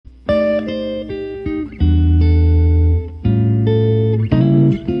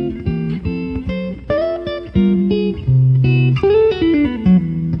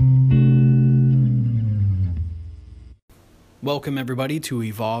Welcome, everybody, to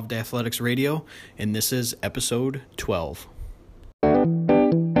Evolved Athletics Radio, and this is episode 12.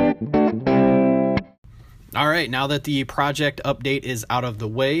 All right, now that the project update is out of the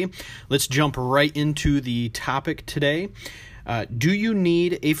way, let's jump right into the topic today. Do you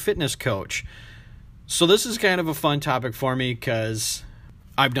need a fitness coach? So this is kind of a fun topic for me because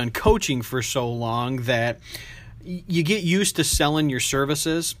I've done coaching for so long that you get used to selling your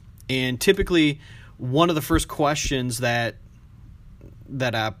services, and typically one of the first questions that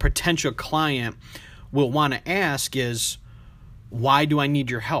a potential client will want to ask is, why do I need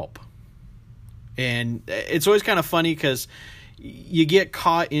your help? And it's always kind of funny because you get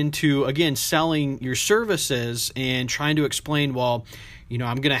caught into, again, selling your services and trying to explain, well, I'm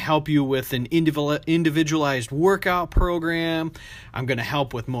going to help you with an individualized workout program. I'm going to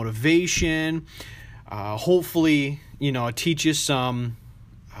help with motivation. Hopefully, teach you some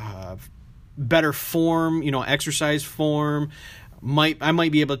better form, exercise form. I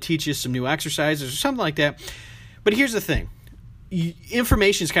might be able to teach you some new exercises or something like that. But here's the thing.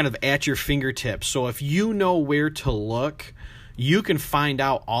 Information is kind of at your fingertips. So if you know where to look, you can find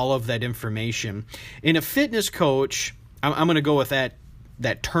out all of that information. And a fitness coach, I'm going to go with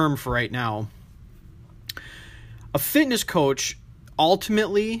that term for right now. A fitness coach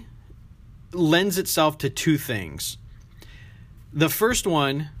ultimately lends itself to two things. The first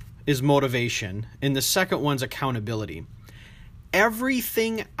one is motivation, and the second one's accountability.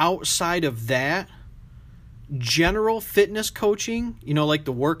 Everything outside of that, general fitness coaching, like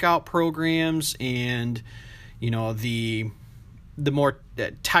the workout programs and, the more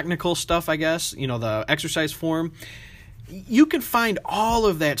technical stuff, I guess, the exercise form, you can find all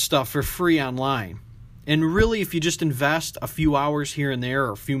of that stuff for free online. And really, if you just invest a few hours here and there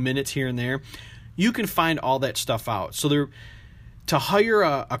or a few minutes here and there, you can find all that stuff out. So to hire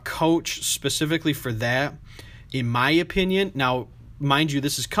a coach specifically for that, in my opinion, now, mind you,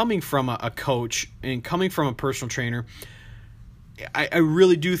 this is coming from a coach and coming from a personal trainer, I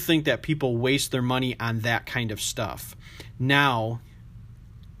really do think that people waste their money on that kind of stuff. Now,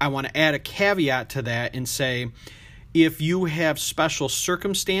 I want to add a caveat to that and say, if you have special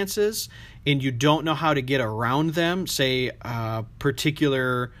circumstances and you don't know how to get around them, say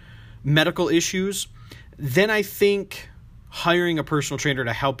particular medical issues, then I think hiring a personal trainer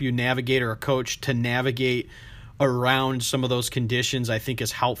to help you navigate, or a coach to navigate around some of those conditions, I think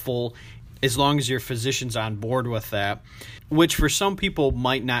is helpful, as long as your physician's on board with that, which for some people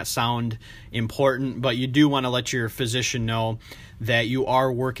might not sound important, but you do want to let your physician know that you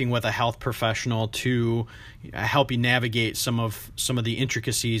are working with a health professional to help you navigate some of the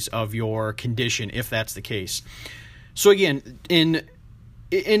intricacies of your condition, if that's the case. So again, in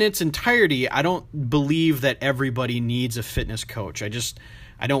its entirety, I don't believe that everybody needs a fitness coach.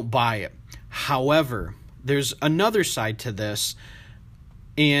 I don't buy it. However, there's another side to this,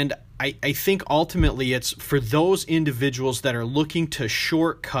 and I think ultimately it's for those individuals that are looking to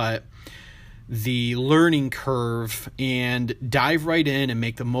shortcut the learning curve and dive right in and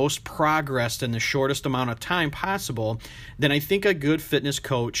make the most progress in the shortest amount of time possible, then I think a good fitness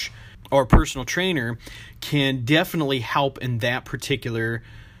coach or personal trainer can definitely help in that particular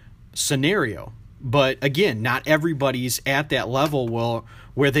scenario. But again, not everybody's at that level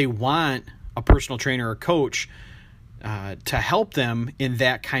where they want a personal trainer or coach to help them in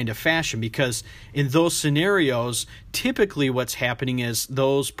that kind of fashion, because in those scenarios, typically what's happening is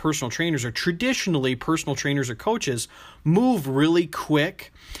those personal trainers, or traditionally personal trainers or coaches, move really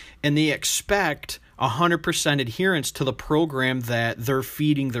quick and they expect 100% adherence to the program that they're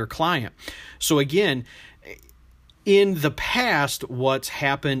feeding their client. So again, in the past, what's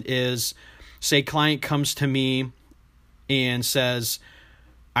happened is, say client comes to me and says,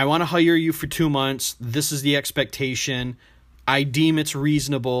 I want to hire you for 2 months. This is the expectation. I deem it's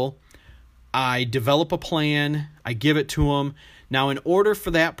reasonable. I develop a plan. I give it to them. Now, in order for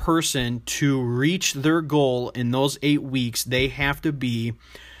that person to reach their goal in those 8 weeks, they have to be,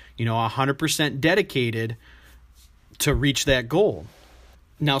 100% dedicated to reach that goal.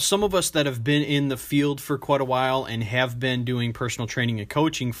 Now, some of us that have been in the field for quite a while and have been doing personal training and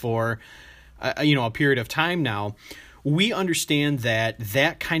coaching for, a period of time now, we understand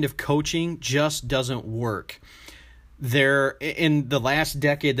that kind of coaching just doesn't work. In the last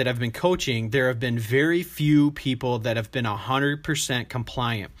decade that I've been coaching, there have been very few people that have been 100%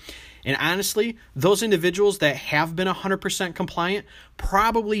 compliant. And honestly, those individuals that have been 100% compliant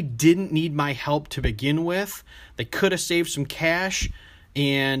probably didn't need my help to begin with. They could have saved some cash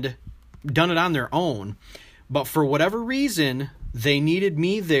and done it on their own. But for whatever reason, they needed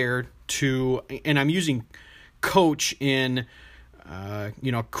me there to, and I'm using coach in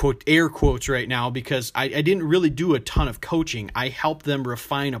quote, air quotes right now, because I didn't really do a ton of coaching. I helped them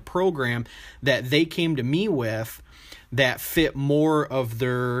refine a program that they came to me with that fit more of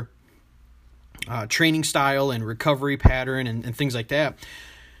their training style and recovery pattern and things like that.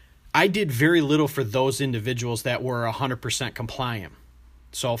 I did very little for those individuals that were 100% compliant.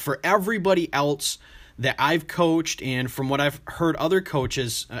 So for everybody else that I've coached, and from what I've heard other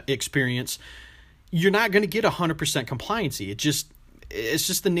coaches experience, you're not going to get 100% compliancy. It's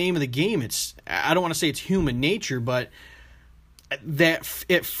just the name of the game. I don't want to say it's human nature, but that's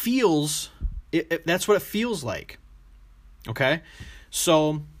what it feels like. Okay?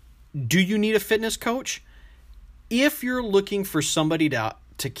 So do you need a fitness coach? If you're looking for somebody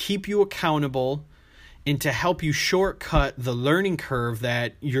to keep you accountable and to help you shortcut the learning curve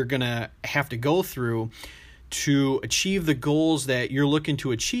that you're going to have to go through to achieve the goals that you're looking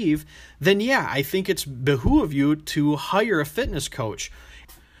to achieve, then yeah, I think it's behoove you to hire a fitness coach.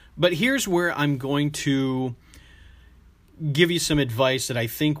 But here's where I'm going to give you some advice that I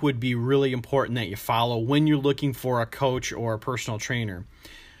think would be really important that you follow when you're looking for a coach or a personal trainer.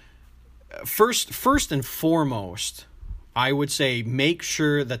 First and foremost, I would say make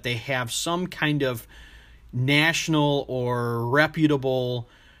sure that they have some kind of national or reputable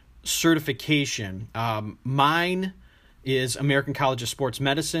certification. Mine is American College of Sports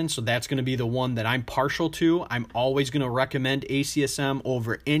Medicine, so that's going to be the one that I'm partial to. I'm always going to recommend ACSM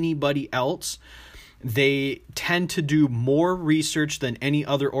over anybody else. They tend to do more research than any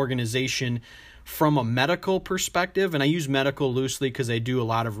other organization from a medical perspective, and I use medical loosely because they do a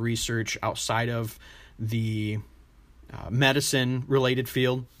lot of research outside of the medicine-related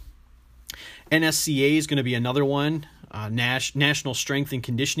field. NSCA is going to be another one, National Strength and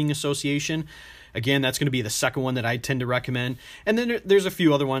Conditioning Association. Again, that's going to be the second one that I tend to recommend. And then there's a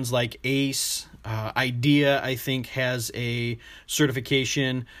few other ones like ACE. IDEA, I think, has a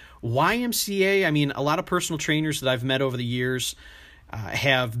certification. YMCA, I mean, a lot of personal trainers that I've met over the years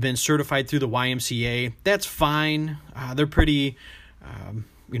have been certified through the YMCA. That's fine. They're pretty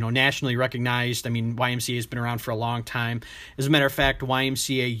nationally recognized. I mean, YMCA has been around for a long time. As a matter of fact,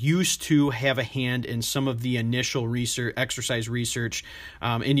 YMCA used to have a hand in some of the initial exercise research,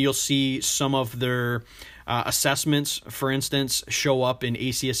 and you'll see some of their assessments, for instance, show up in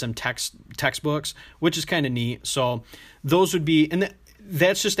ACSM textbooks, which is kind of neat. So those would be, and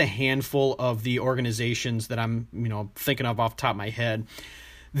that's just a handful of the organizations that I'm, thinking of off the top of my head.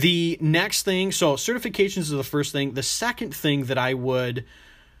 The next thing, so certifications is the first thing. The second thing that I would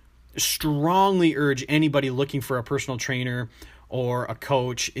strongly urge anybody looking for a personal trainer or a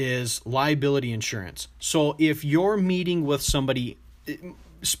coach is liability insurance. So if you're meeting with somebody,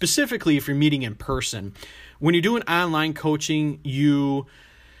 specifically if you're meeting in person, when you're doing online coaching, you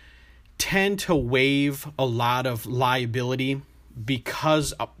tend to waive a lot of liability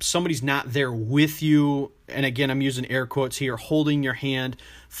because somebody's not there with you. And again, I'm using air quotes here, holding your hand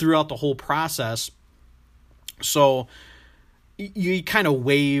throughout the whole process. So you kind of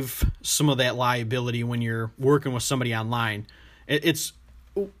waive some of that liability when you're working with somebody online. It's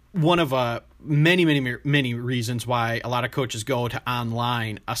one of many reasons why a lot of coaches go to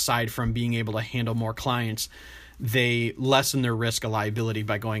online. Aside from being able to handle more clients, they lessen their risk of liability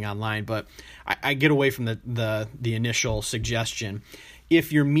by going online. But I get away from the initial suggestion.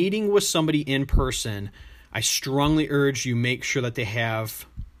 If you're meeting with somebody in person, I strongly urge you make sure that they have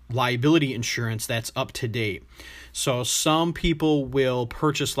liability insurance that's up to date. So some people will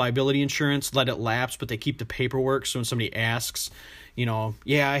purchase liability insurance, let it lapse, but they keep the paperwork. So when somebody asks,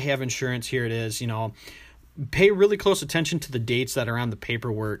 yeah, I have insurance, here it is, pay really close attention to the dates that are on the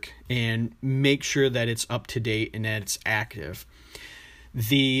paperwork and make sure that it's up to date and that it's active.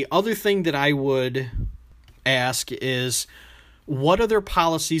 The other thing that I would ask is, what are their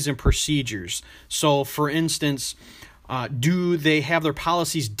policies and procedures? So for instance, do they have their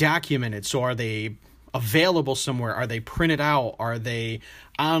policies documented? So are they available somewhere? Are they printed out? Are they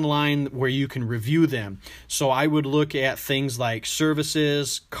online where you can review them? So I would look at things like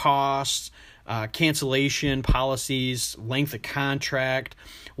services, costs, cancellation policies, length of contract.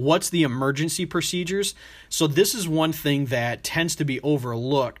 What's the emergency procedures? So this is one thing that tends to be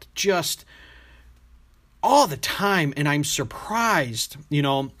overlooked just all the time, and I'm surprised,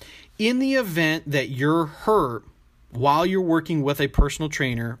 in the event that you're hurt while you're working with a personal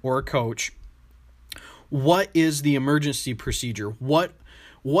trainer or a coach, what is the emergency procedure? What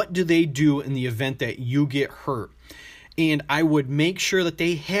do they do in the event that you get hurt? And I would make sure that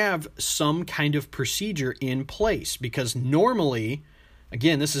they have some kind of procedure in place, because normally,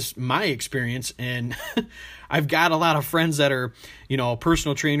 again, this is my experience, and I've got a lot of friends that are,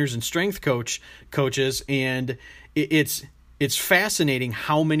 personal trainers and strength coaches, and it's it's fascinating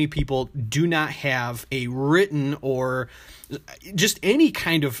how many people do not have a written or just any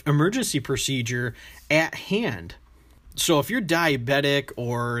kind of emergency procedure at hand. So if you're diabetic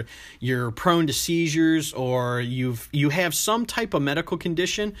or you're prone to seizures or you have some type of medical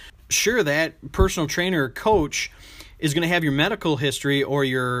condition, sure, that personal trainer or coach is going to have your medical history or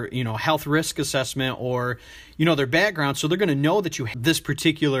your, health risk assessment or, their background. So they're going to know that you have this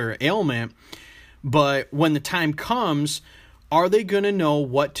particular ailment. But when the time comes, are they going to know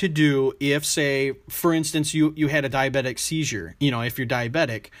what to do if, say, for instance, you had a diabetic seizure? If you're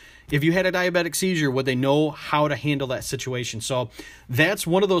diabetic, if you had a diabetic seizure, would they know how to handle that situation? So that's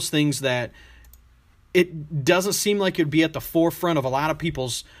one of those things that it doesn't seem like it would be at the forefront of a lot of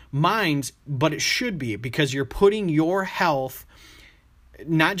people's minds, but it should be, because you're putting your health,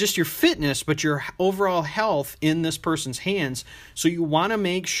 not just your fitness, but your overall health in this person's hands. So you want to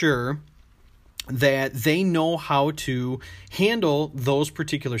make sure that they know how to handle those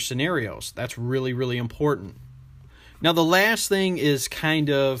particular scenarios. That's really, really important. Now, the last thing is kind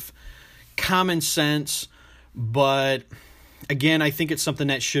of common sense, but again, I think it's something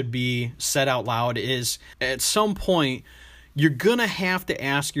that should be said out loud, is at some point, you're going to have to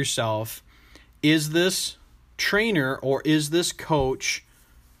ask yourself, is this trainer or is this coach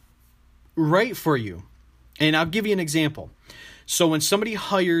right for you? And I'll give you an example. So when somebody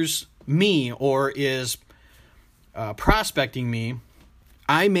hires me or is prospecting me,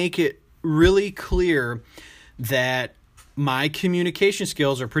 I make it really clear that my communication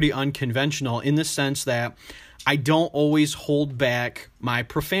skills are pretty unconventional in the sense that I don't always hold back my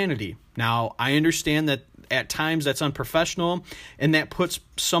profanity. Now, I understand that at times that's unprofessional and that puts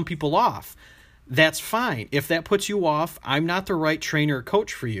some people off. That's fine. If that puts you off, I'm not the right trainer or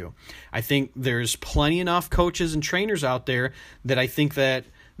coach for you. I think there's plenty enough coaches and trainers out there that I think that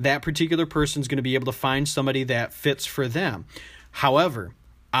particular person's going to be able to find somebody that fits for them. However,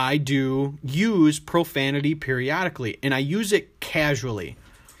 I do use profanity periodically, and I use it casually.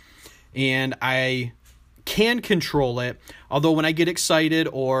 And I can control it, although when I get excited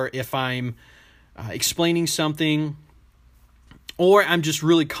or if I'm explaining something or I'm just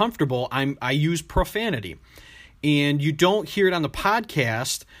really comfortable, I use profanity. And you don't hear it on the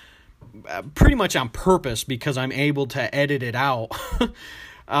podcast pretty much on purpose because I'm able to edit it out.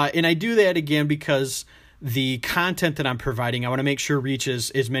 And I do that again because the content that I'm providing, I want to make sure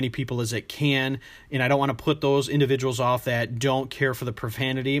reaches as many people as it can. And I don't want to put those individuals off that don't care for the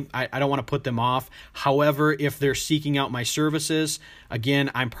profanity. I don't want to put them off. However, if they're seeking out my services,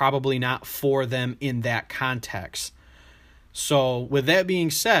 again, I'm probably not for them in that context. So with that being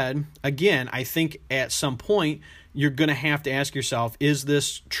said, again, I think at some point you're going to have to ask yourself, is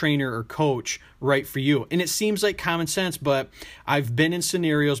this trainer or coach right for you? And it seems like common sense, but I've been in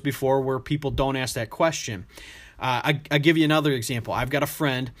scenarios before where people don't ask that question. I'll give you another example. I've got a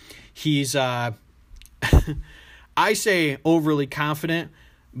friend. He's, I say overly confident,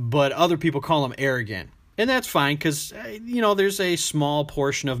 but other people call him arrogant. And that's fine because, there's a small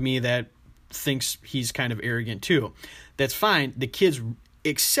portion of me that thinks he's kind of arrogant too. That's fine. The kid's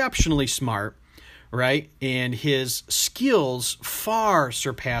exceptionally smart, right? And his skills far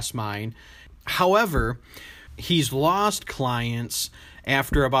surpass mine. However, he's lost clients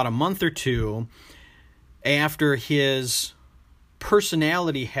after about a month or two after his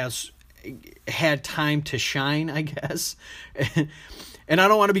personality has had time to shine, I guess. And I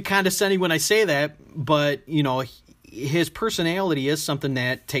don't want to be condescending when I say that, but, his personality is something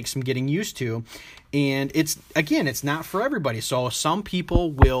that takes some getting used to. And it's not for everybody. So some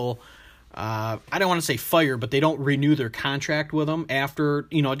people will, I don't want to say fire, but they don't renew their contract with him after,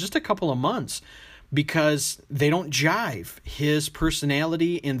 just a couple of months because they don't jive. His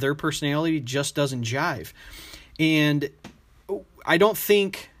personality and their personality just doesn't jive. And I don't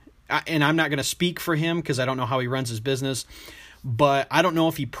think, and I'm not going to speak for him because I don't know how he runs his business, but I don't know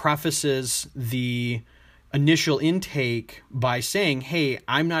if he prefaces the initial intake by saying, hey,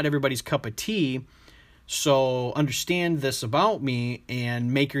 I'm not everybody's cup of tea, so understand this about me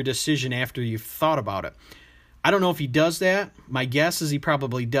and make your decision after you've thought about it. I don't know if he does that. My guess is he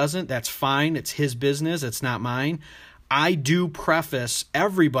probably doesn't. That's fine. It's his business. It's not mine. I do preface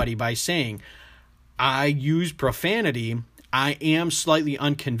everybody by saying, I use profanity. I am slightly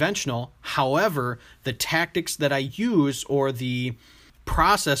unconventional. However, the tactics that I use or the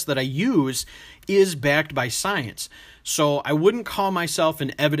process that I use is backed by science. So I wouldn't call myself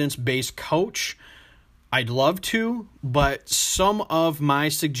an evidence-based coach. I'd love to, but some of my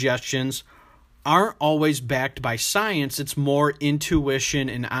suggestions aren't always backed by science. It's more intuition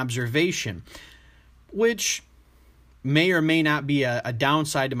and observation, which may or may not be a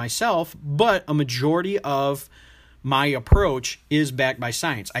downside to myself, but a majority of my approach is backed by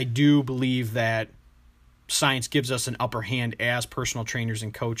science. I do believe that science gives us an upper hand as personal trainers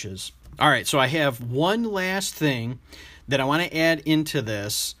and coaches. All right, so I have one last thing that I want to add into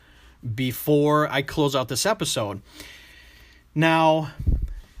this before I close out this episode. Now,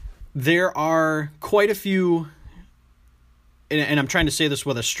 there are quite a few, and I'm trying to say this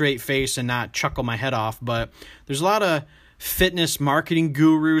with a straight face and not chuckle my head off, but there's a lot of fitness marketing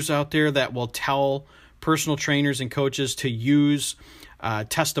gurus out there that will tell personal trainers and coaches to use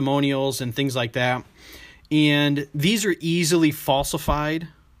testimonials and things like that. And these are easily falsified.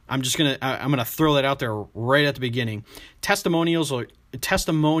 I'm gonna throw that out there right at the beginning. Testimonials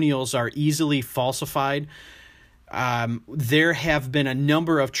are easily falsified. There have been a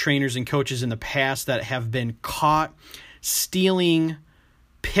number of trainers and coaches in the past that have been caught stealing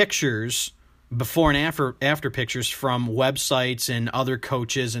pictures, before and after pictures from websites and other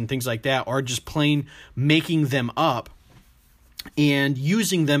coaches and things like that, or just plain making them up and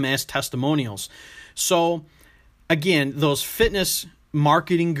using them as testimonials. So again, those fitness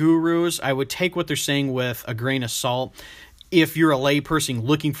marketing gurus, I would take what they're saying with a grain of salt. If you're a layperson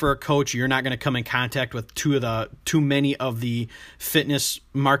looking for a coach, you're not going to come in contact with too many of the fitness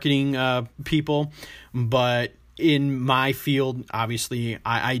marketing people. But in my field, obviously,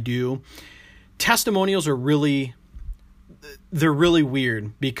 I do. Testimonials are really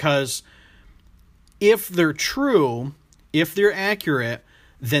weird, because if they're true, if they're accurate,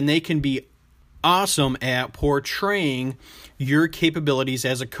 then they can be awesome at portraying your capabilities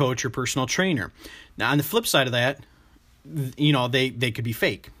as a coach or personal trainer. Now, on the flip side of that, they could be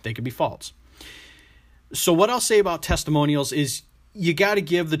fake. They could be false. So what I'll say about testimonials is you got to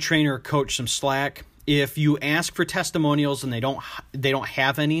give the trainer or coach some slack. If you ask for testimonials and they don't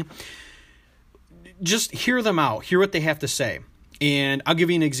have any, just hear them out. Hear what they have to say. And I'll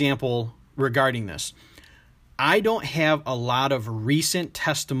give you an example regarding this. I don't have a lot of recent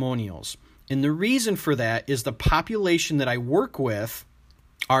testimonials. And the reason for that is the population that I work with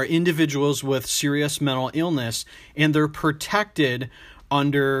are individuals with serious mental illness, and they're protected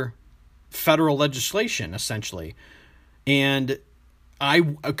under federal legislation, essentially. And I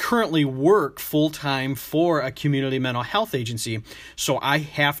currently work full-time for a community mental health agency, so I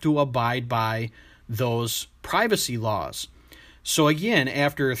have to abide by those privacy laws. So again,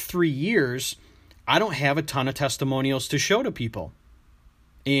 after 3 years, I don't have a ton of testimonials to show to people.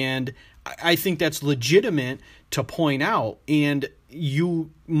 And I think that's legitimate to point out. And you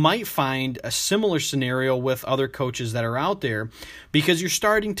might find a similar scenario with other coaches that are out there, because you're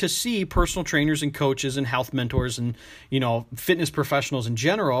starting to see personal trainers and coaches and health mentors and, fitness professionals in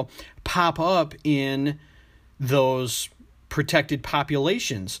general pop up in those protected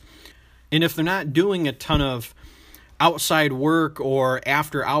populations. And if they're not doing a ton of outside work or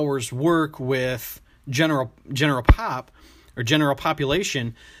after hours work with general pop or general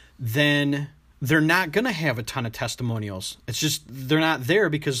population, then they're not going to have a ton of testimonials. It's just they're not there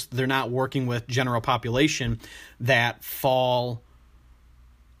because they're not working with general population that fall,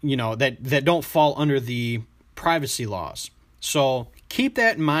 that don't fall under the privacy laws. So keep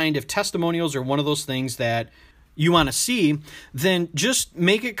that in mind. If testimonials are one of those things that you want to see, then just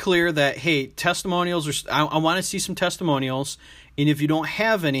make it clear that, hey, testimonials I want to see some testimonials. And if you don't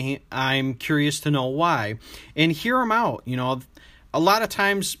have any, I'm curious to know why. And hear them out. A lot of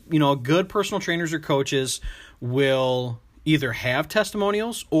times, good personal trainers or coaches will either have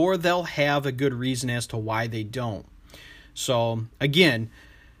testimonials or they'll have a good reason as to why they don't. So again,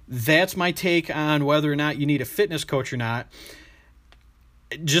 that's my take on whether or not you need a fitness coach or not.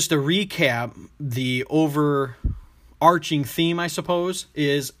 Just to recap, the overarching theme, I suppose,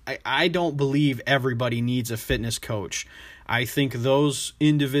 is I don't believe everybody needs a fitness coach. I think those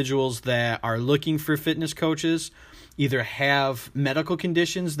individuals that are looking for fitness coaches either have medical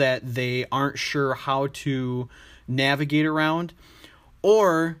conditions that they aren't sure how to navigate around,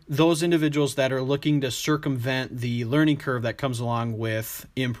 or those individuals that are looking to circumvent the learning curve that comes along with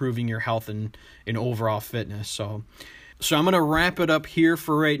improving your health and overall fitness. So I'm going to wrap it up here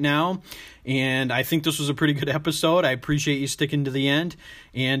for right now, and I think this was a pretty good episode. I appreciate you sticking to the end,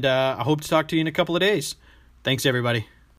 and I hope to talk to you in a couple of days. Thanks, everybody.